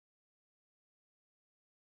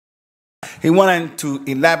He wanted to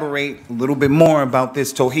elaborate a little bit more about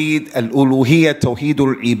this Tawheed al-Uloohiyyah,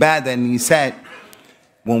 Tawheedul Ibadah, and he said,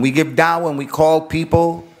 when we give da'wah and we call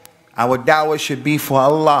people, our da'wah should be for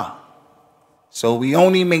Allah. So we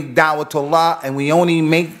only make da'wah to Allah, and we only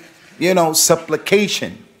make,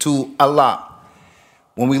 supplication to Allah.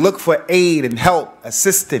 When we look for aid and help,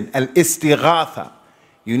 assistance, al-istighatha,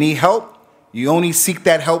 you need help, you only seek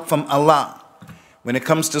that help from Allah. When it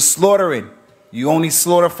comes to slaughtering, you only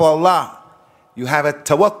slaughter for Allah. You have a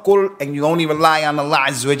tawakkul and you only rely on Allah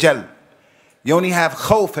Azza wa Jal. You only have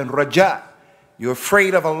khawf and raja. You're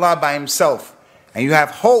afraid of Allah by Himself. And you have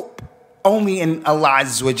hope only in Allah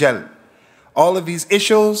Azza wa Jal. All of these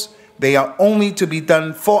issues, they are only to be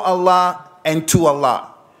done for Allah and to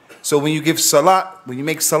Allah. So when you give salat, when you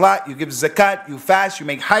make salat, you give zakat, you fast, you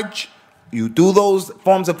make hajj, you do those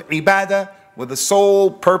forms of ibadah with the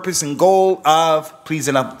sole purpose and goal of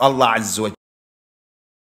pleasing Allah Azza wa Jal.